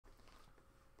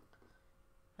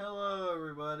Hello,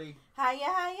 everybody. Hiya,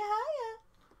 hiya, hiya.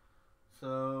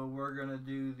 So we're gonna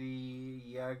do the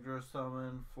Yggdra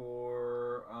summon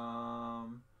for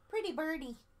Pretty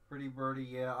birdie. Pretty Birdie.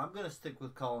 Yeah, I'm gonna stick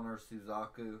with calling her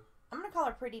Suzaku. I'm gonna call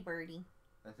her Pretty Birdie.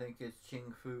 I think it's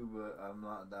Xingfu, but I'm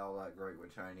not all that great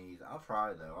with Chinese. I'll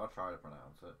try though. I'll try to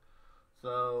pronounce it.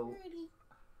 So Birdie.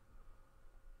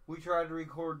 we tried to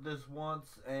record this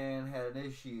once and had an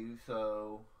issue.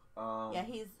 So Yeah,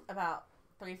 he's about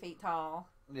 3 feet tall.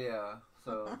 yeah.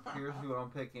 So here's who I'm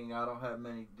picking. I don't have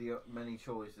many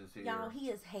choices here. Y'all, he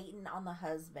is hating on the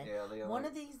husband. Yeah, One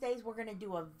of these days, we're gonna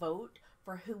do a vote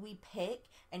for who we pick,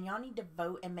 and y'all need to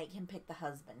vote and make him pick the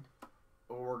husband.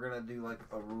 Or we're gonna do like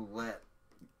a roulette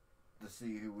to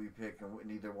see who we pick, and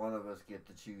neither one of us get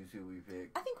to choose who we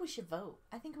pick. I think we should vote.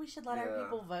 I think we should let our Yeah.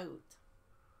 people vote.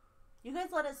 You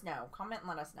guys let us know. Comment and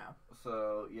let us know.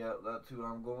 So yeah, that's who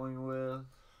I'm going with.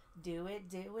 Do it,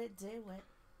 do it, do it.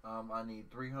 I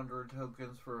need 300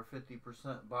 tokens for a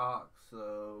 50% box.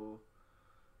 So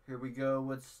here we go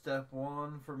with step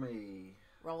 1 for me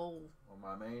Roll. on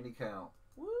my main account.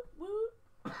 Whoop, whoop.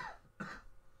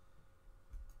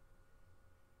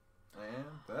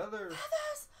 And feathers.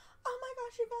 Feathers! Oh my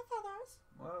gosh, you got feathers.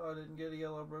 Well, I didn't get a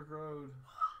yellow brick road.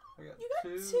 I got You got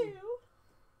two. two.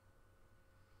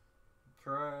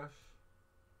 Trash.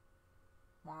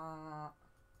 Wah.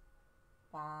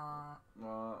 Wah.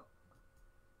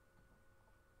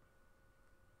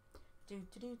 Do,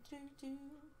 do, do, do, do.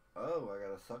 Oh, I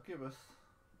got a succubus.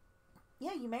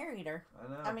 Yeah, you married her. I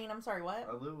know. I mean, I'm sorry, what?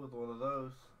 I live with one of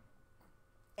those.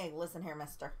 Hey, listen here,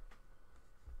 mister.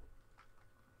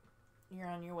 You're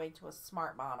on your way to a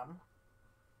smart bottom.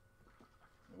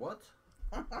 What?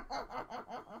 Do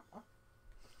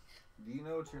you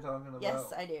know what you're talking about?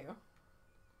 Yes, I do.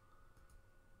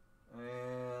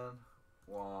 And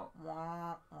womp.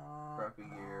 Wah, Crappy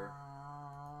gear.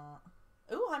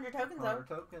 Ooh, 100 tokens 100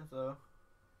 though. tokens though.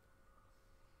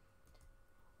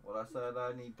 What I said,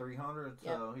 I need 300.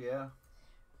 So yeah.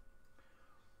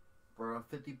 For a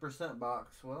 50%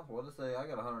 box, well, what to say? I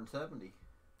got 170.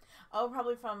 Oh,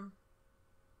 probably from,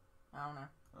 I don't know,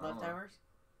 I don't know. leftovers.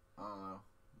 I don't know.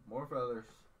 More feathers.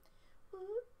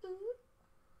 Ooh, ooh.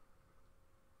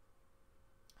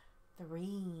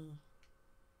 3.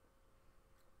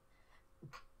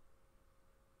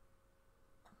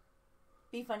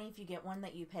 Be funny if you get one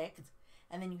that you picked,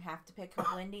 and then you have to pick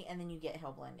Hillblendy, and then you get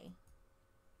Hillblendy.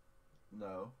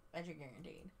 No. That's your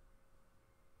guaranteed.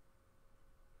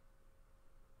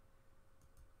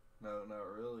 No, not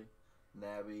really.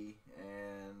 Nabby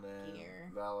and then Gear.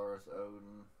 Valorous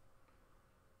Odin.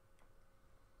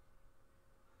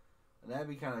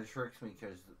 Nabby kind of tricks me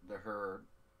because her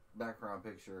background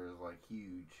picture is like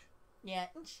huge. Yeah,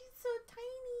 and she's so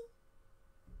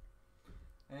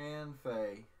tiny. And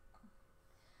Faye.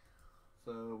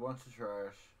 So a bunch of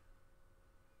trash.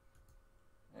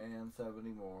 And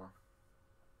 70 more.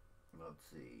 Let's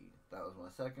see. That was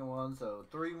my second one, so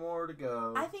 3 more to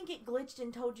go. I think it glitched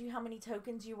and told you how many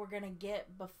tokens you were going to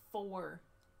get before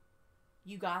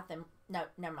you got them. No,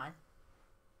 never mind.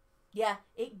 Yeah,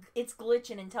 it's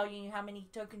glitching and telling you how many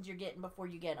tokens you're getting before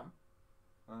you get them.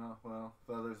 Oh, well,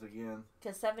 feathers again.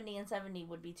 Because 70 and 70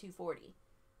 would be 240.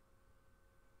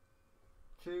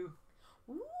 2.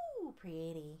 Ooh,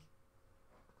 pretty.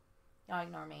 Y'all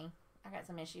ignore me. I got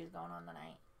some issues going on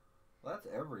tonight. That's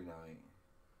every night.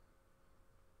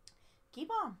 Keep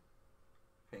on.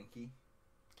 Pinky.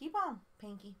 Keep on,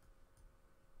 Pinky.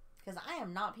 Because I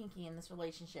am not Pinky in this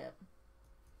relationship.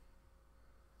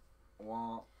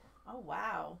 Womp. Oh,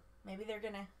 wow. Maybe they're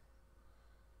going to...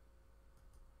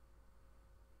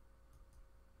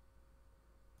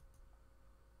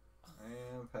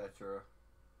 And Petra.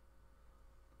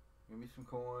 Give me some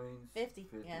coins. 50.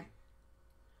 Yeah.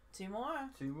 2 more.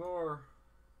 2 more.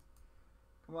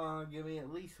 Come on, give me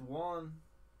at least 1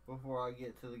 before I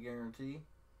get to the guarantee.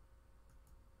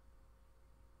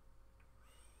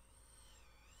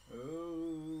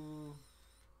 Ooh.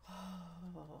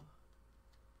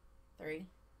 3.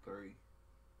 3.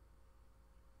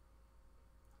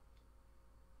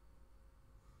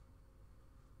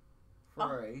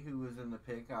 Frey, who was in the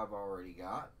pick I've already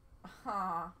got.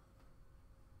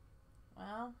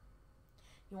 Well,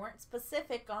 you weren't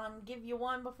specific on give you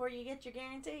 1 before you get your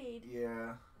guaranteed.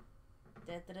 Yeah. So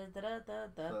that would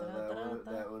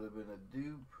have been a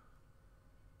dupe.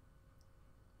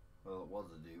 Well, it was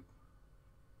a dupe.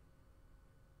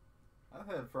 I've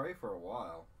had Frey for a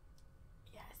while.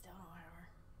 Yeah, I still don't have her.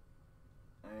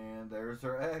 And there's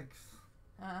her ex.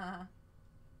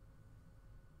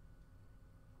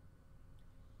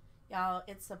 Y'all,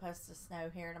 it's supposed to snow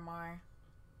here tomorrow.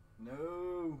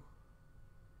 No.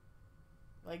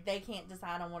 Like, they can't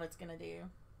decide on what it's gonna do.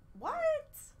 What?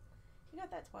 You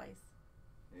got that twice.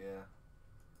 Yeah.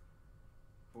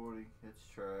 40. It's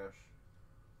trash.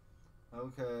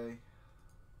 Okay.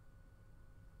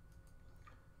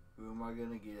 Who am I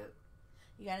gonna get?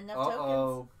 You got enough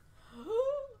Uh-oh.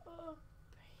 tokens?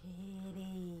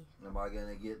 Pity. Am I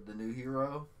gonna get the new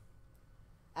hero?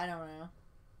 I don't know.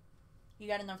 You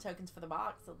got enough tokens for the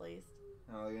box, at least.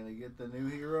 Am I gonna get the new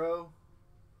hero?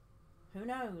 Who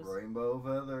knows? Rainbow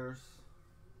feathers.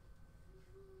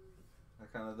 I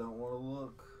kind of don't want to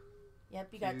look. Yep,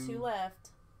 you got 2 left.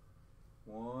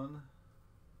 1.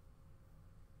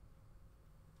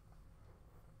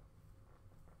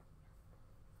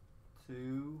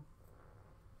 2.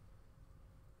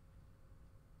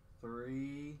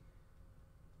 3.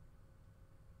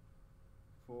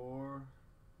 4.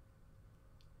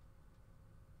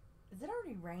 Is it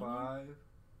already raining? 5.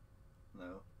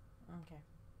 No. Okay.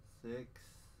 6.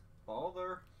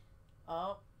 Balder.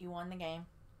 Oh, you won the game.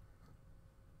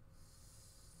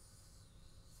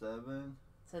 7.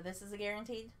 So this is a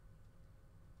guaranteed?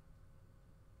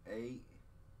 8.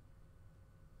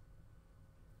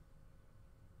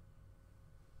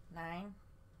 9.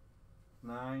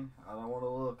 9. I don't want to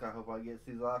look. I hope I get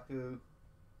Suzaku.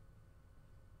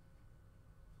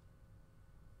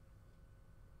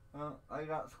 I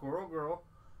got Squirrel Girl.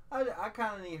 I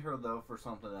kind of need her, though, for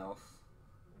something else.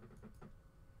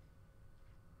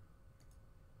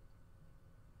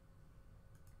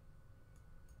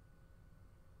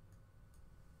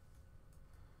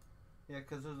 Yeah,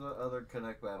 because there's other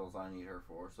Connect battles I need her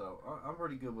for. So I'm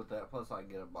pretty good with that. Plus, I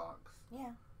get a box.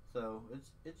 Yeah. So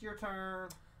it's your turn.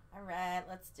 All right,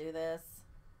 let's do this.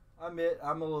 I admit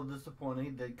I'm a little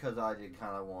disappointed because I did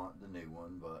kind of want the new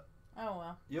one, but Oh,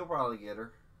 well. you'll probably get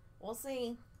her. We'll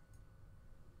see.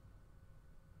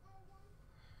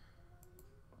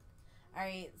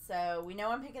 Alright, so we know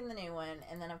I'm picking the new one,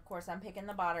 and then of course I'm picking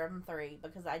the bottom 3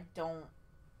 because I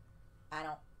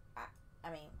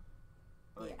mean,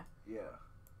 Like, yeah. Yeah.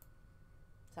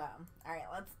 So, alright,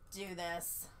 let's do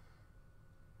this.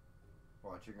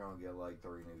 Watch, you're going to get like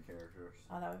 3 new characters.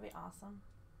 Oh, that would be awesome.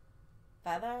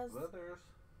 Feathers? Feathers.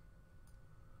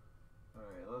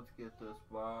 Alright, let's get this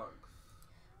box.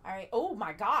 Alright, oh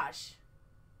my gosh.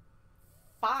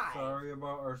 5. Sorry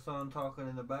about our son talking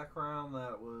in the background.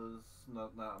 That was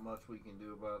not much we can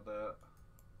do about that.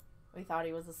 We thought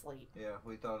he was asleep. Yeah,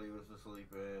 we thought he was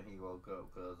asleep and he woke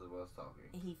up because of us talking.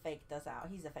 He faked us out.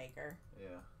 He's a faker.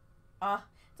 Yeah.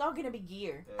 It's all gonna be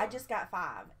gear. Yeah. I just got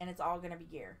 5, and it's all gonna be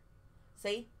gear.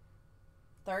 See?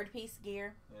 3rd piece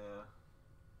gear. Yeah.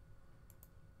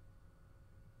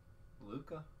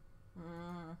 Luca.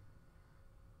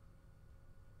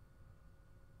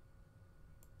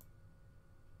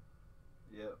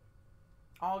 Yep.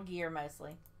 All gear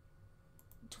mostly.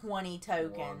 20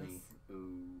 tokens. 20.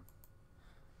 Ooh.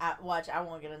 Watch, I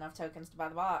won't get enough tokens to buy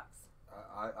the box.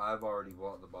 I've already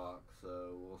bought the box,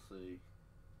 so we'll see.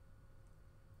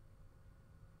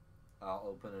 I'll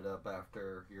open it up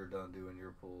after you're done doing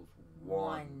your pulls.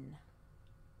 1.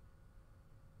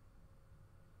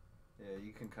 Yeah,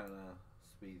 you can kind of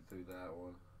speed through that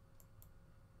one.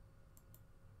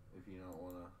 If you don't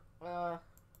want to.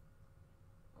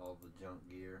 All the junk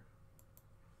gear.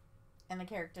 And the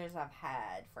characters I've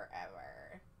had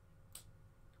forever.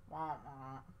 Wah,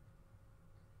 wah.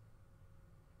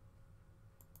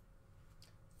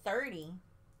 30.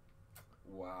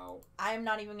 Wow. I am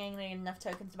not even getting enough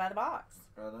tokens to buy the box.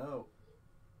 I know.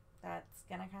 That's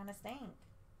gonna kind of stink.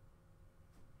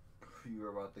 You were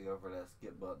about to go for that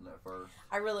skip button at first.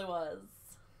 I really was.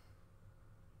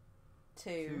 2.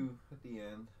 2 at the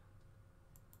end.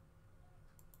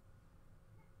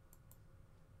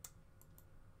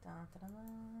 Dun, dun, dun,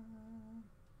 dun.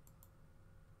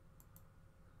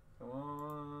 Come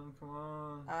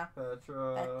on.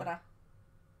 Petra. Petra.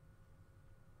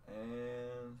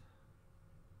 And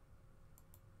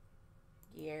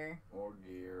Gear. more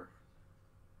gear.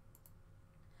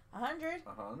 100.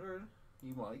 100.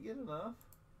 You might get enough.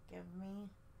 Give me.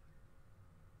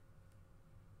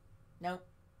 Nope.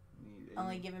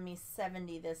 Only giving me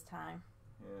 70 this time.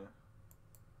 Yeah.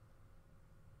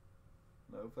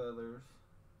 No feathers.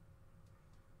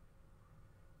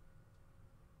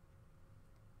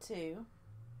 2.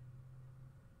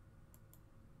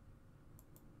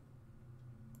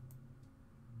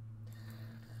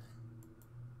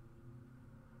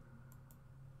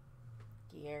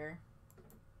 Gear.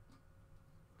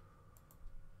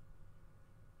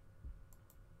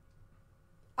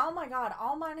 Oh my god,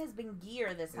 all mine has been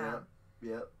gear this time.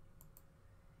 Yep.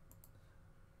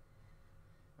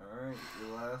 Alright,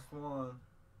 your last one.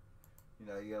 You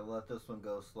know, you gotta let this one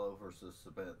go slow for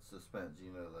suspense.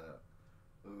 You know that.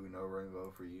 Ooh, no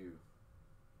rainbow for you.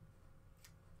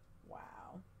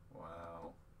 Wow.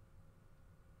 Wow.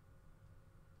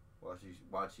 Watch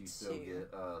you still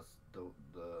get the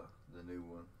new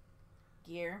one.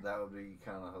 Gear. That would be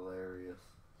kind of hilarious.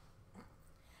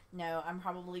 No, I'm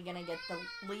probably gonna get the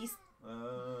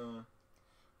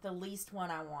least one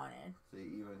I wanted.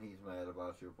 See, even he's mad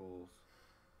about your pulls.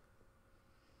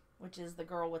 Which is the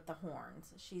girl with the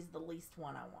horns. She's the least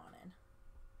one I wanted.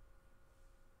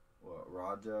 What,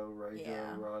 Rajo,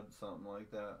 Yeah. Rod, something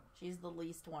like that? She's the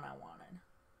least one I wanted.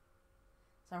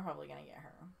 So I'm probably gonna get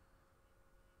her.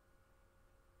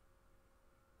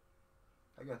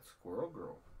 I got Squirrel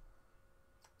Girl.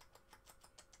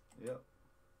 Yep.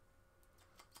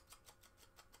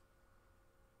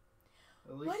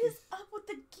 What is up with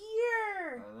the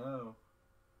gear? I know.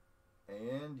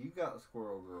 And you got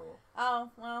Squirrel Girl.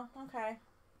 Oh, well, okay.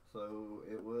 So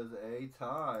it was a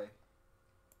tie.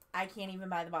 I can't even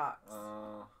buy the box.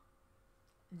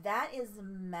 That is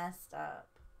messed up.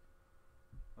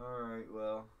 Alright,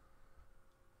 well.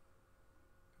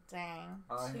 Dang.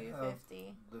 I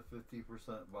 $250. The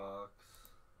 50% box.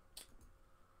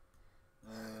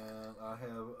 And I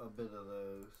have a bit of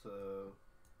those, so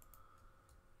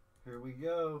here we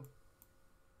go.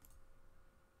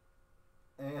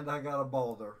 And I got a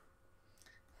Balder.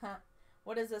 Huh.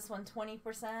 What is this one?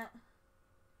 20%?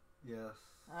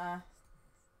 Yes.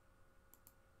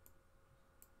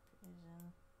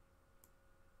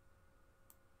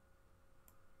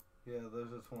 Yeah,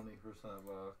 there's a 20%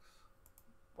 box.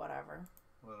 Whatever.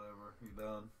 Whatever. You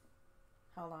done?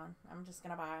 Hold on. I'm just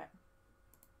gonna buy it.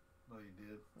 Oh, you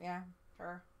did? Yeah,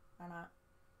 sure. Why not?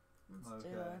 Let's do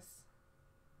this.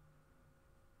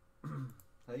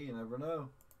 Hey, you never know.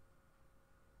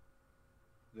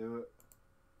 Do it.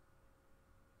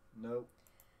 Nope.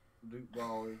 Duke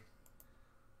Dolly.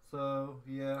 So,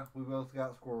 yeah, we both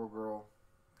got Squirrel Girl.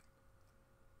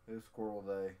 It was Squirrel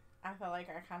Day. I feel like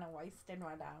I kind of wasted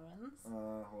my diamonds.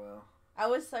 Well. I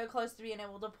was so close to being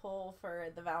able to pull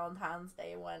for the Valentine's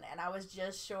Day one, and I was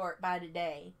just short by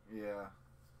today. Yeah.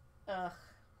 Ugh.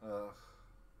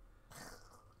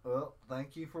 Well,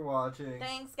 thank you for watching.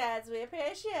 Thanks, guys. We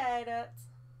appreciate it.